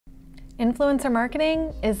Influencer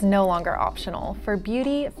marketing is no longer optional for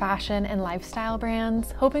beauty, fashion, and lifestyle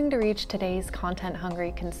brands hoping to reach today's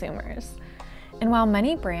content-hungry consumers. And while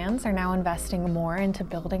many brands are now investing more into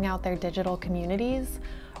building out their digital communities,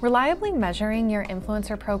 reliably measuring your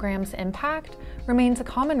influencer program's impact remains a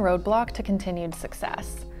common roadblock to continued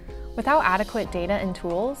success. Without adequate data and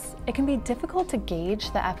tools, it can be difficult to gauge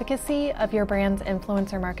the efficacy of your brand's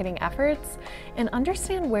influencer marketing efforts and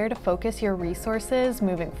understand where to focus your resources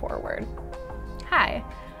moving forward. Hi,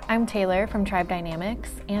 I'm Taylor from Tribe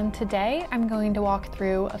Dynamics, and today I'm going to walk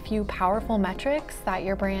through a few powerful metrics that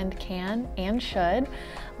your brand can and should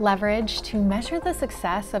leverage to measure the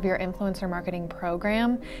success of your influencer marketing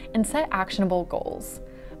program and set actionable goals,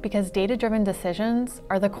 because data-driven decisions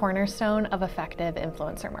are the cornerstone of effective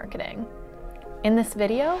influencer marketing. In this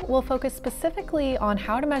video, we'll focus specifically on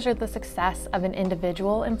how to measure the success of an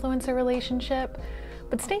individual influencer relationship,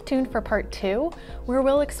 but stay tuned for part 2, where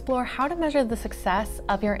we'll explore how to measure the success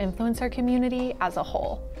of your influencer community as a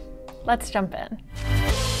whole. Let's jump in.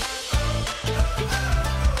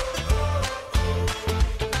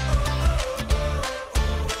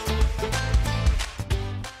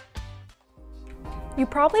 You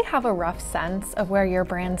probably have a rough sense of where your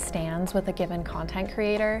brand stands with a given content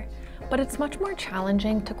creator, but it's much more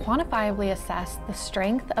challenging to quantifiably assess the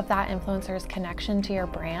strength of that influencer's connection to your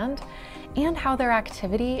brand and how their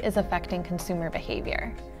activity is affecting consumer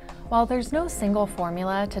behavior. While there's no single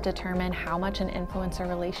formula to determine how much an influencer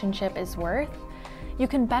relationship is worth, you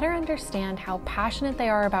can better understand how passionate they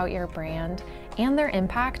are about your brand and their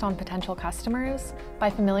impact on potential customers by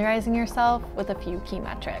familiarizing yourself with a few key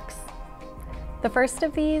metrics. The first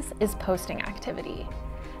of these is posting activity.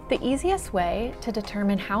 The easiest way to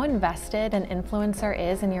determine how invested an influencer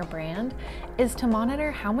is in your brand is to monitor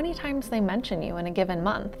how many times they mention you in a given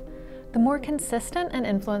month. The more consistent an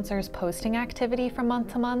influencer's posting activity from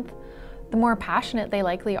month to month, the more passionate they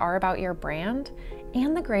likely are about your brand,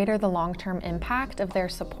 and the greater the long-term impact of their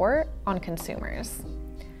support on consumers.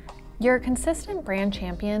 Your consistent brand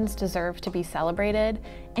champions deserve to be celebrated,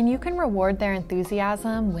 and you can reward their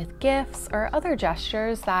enthusiasm with gifts or other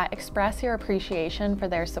gestures that express your appreciation for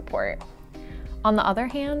their support. On the other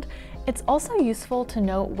hand, it's also useful to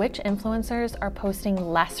note which influencers are posting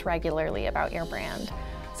less regularly about your brand,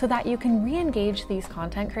 so that you can re-engage these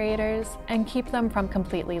content creators and keep them from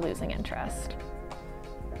completely losing interest.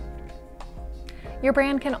 Your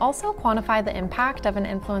brand can also quantify the impact of an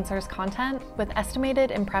influencer's content with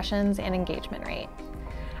estimated impressions and engagement rate.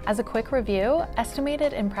 As a quick review,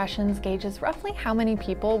 estimated impressions gauges roughly how many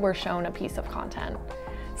people were shown a piece of content.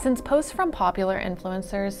 Since posts from popular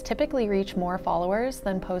influencers typically reach more followers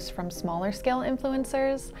than posts from smaller scale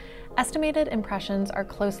influencers, estimated impressions are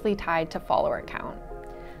closely tied to follower count.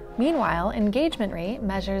 Meanwhile, engagement rate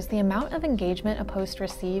measures the amount of engagement a post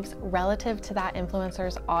receives relative to that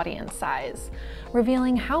influencer's audience size,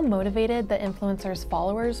 revealing how motivated the influencer's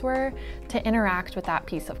followers were to interact with that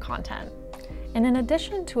piece of content. And in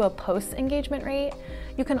addition to a post's engagement rate,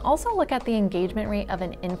 you can also look at the engagement rate of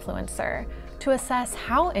an influencer to assess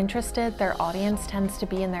how interested their audience tends to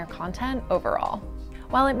be in their content overall.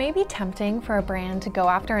 While it may be tempting for a brand to go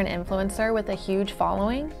after an influencer with a huge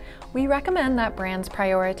following, we recommend that brands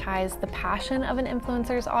prioritize the passion of an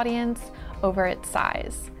influencer's audience over its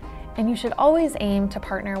size. And you should always aim to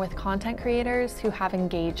partner with content creators who have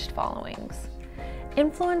engaged followings.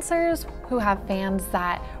 Influencers who have fans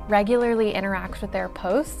that regularly interact with their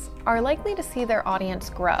posts are likely to see their audience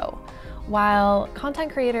grow, while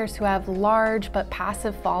content creators who have large but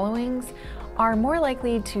passive followings are more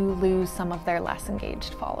likely to lose some of their less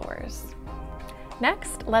engaged followers.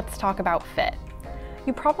 Next, let's talk about fit.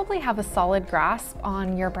 You probably have a solid grasp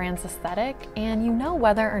on your brand's aesthetic, and you know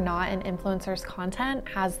whether or not an influencer's content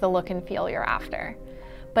has the look and feel you're after.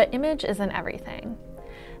 But image isn't everything.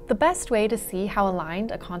 The best way to see how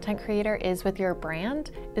aligned a content creator is with your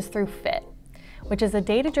brand is through fit, which is a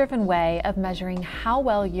data-driven way of measuring how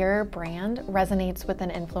well your brand resonates with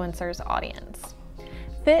an influencer's audience.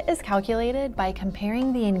 Fit is calculated by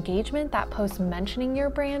comparing the engagement that posts mentioning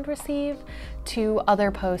your brand receive to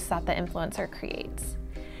other posts that the influencer creates.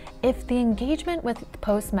 If the engagement with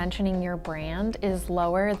posts mentioning your brand is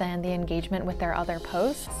lower than the engagement with their other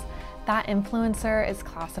posts, that influencer is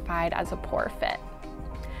classified as a poor fit.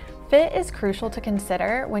 Fit is crucial to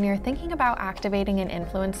consider when you're thinking about activating an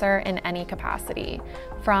influencer in any capacity,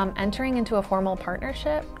 from entering into a formal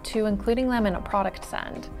partnership to including them in a product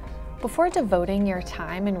send. Before devoting your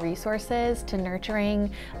time and resources to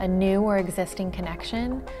nurturing a new or existing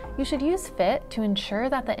connection, you should use fit to ensure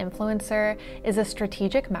that the influencer is a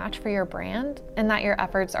strategic match for your brand and that your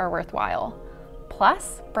efforts are worthwhile.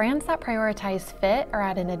 Plus, brands that prioritize fit are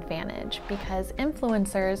at an advantage because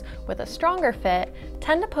influencers with a stronger fit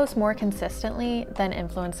tend to post more consistently than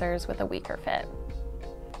influencers with a weaker fit.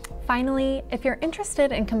 Finally, if you're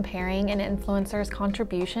interested in comparing an influencer's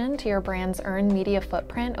contribution to your brand's earned media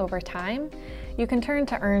footprint over time, you can turn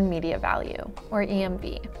to Earned Media Value, or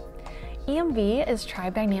EMV. EMV is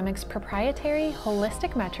Tribe Dynamics' proprietary,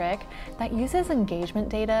 holistic metric that uses engagement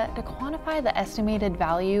data to quantify the estimated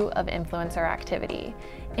value of influencer activity,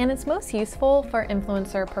 and it's most useful for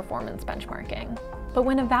influencer performance benchmarking. But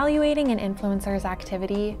when evaluating an influencer's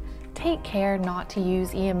activity, take care not to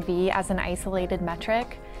use EMV as an isolated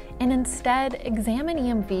metric, and instead examine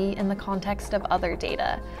EMV in the context of other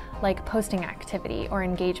data, like posting activity or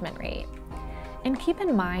engagement rate. And keep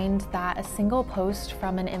in mind that a single post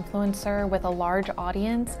from an influencer with a large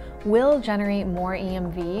audience will generate more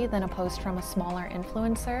EMV than a post from a smaller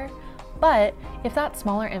influencer. But if that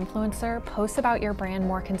smaller influencer posts about your brand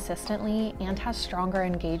more consistently and has stronger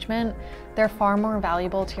engagement, they're far more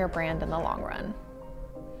valuable to your brand in the long run.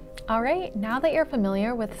 All right, now that you're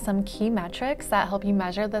familiar with some key metrics that help you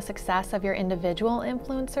measure the success of your individual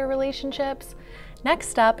influencer relationships,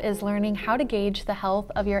 next up is learning how to gauge the health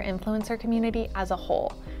of your influencer community as a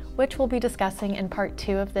whole, which we'll be discussing in part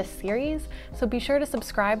 2 of this series, so be sure to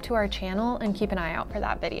subscribe to our channel and keep an eye out for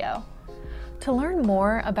that video. To learn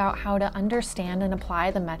more about how to understand and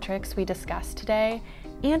apply the metrics we discussed today,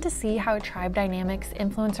 and to see how Tribe Dynamics'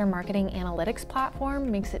 influencer marketing analytics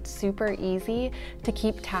platform makes it super easy to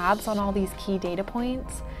keep tabs on all these key data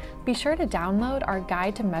points, be sure to download our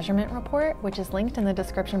Guide to Measurement report, which is linked in the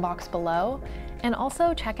description box below, and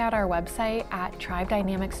also check out our website at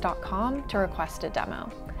tribedynamics.com to request a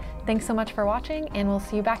demo. Thanks so much for watching, and we'll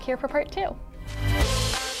see you back here for part 2.